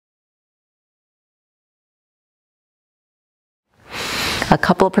A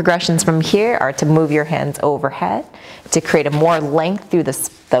couple of progressions from here are to move your hands overhead to create a more length through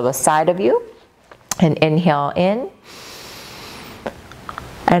the side of you. And inhale in,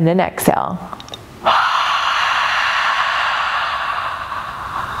 and then exhale.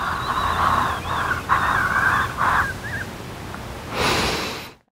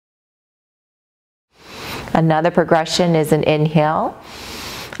 Another progression is an inhale,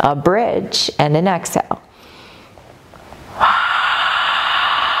 a bridge, and an exhale.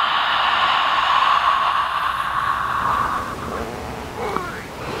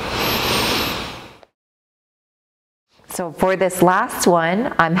 So for this last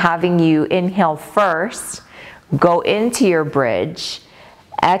one, I'm having you inhale first, go into your bridge,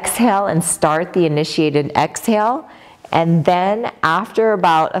 exhale and start the initiated exhale, and then after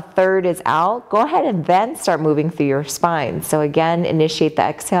about a third is out, go ahead and then start moving through your spine. So again, initiate the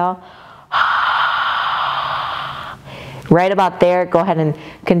exhale. Right about there, go ahead and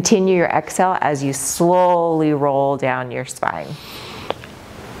continue your exhale as you slowly roll down your spine.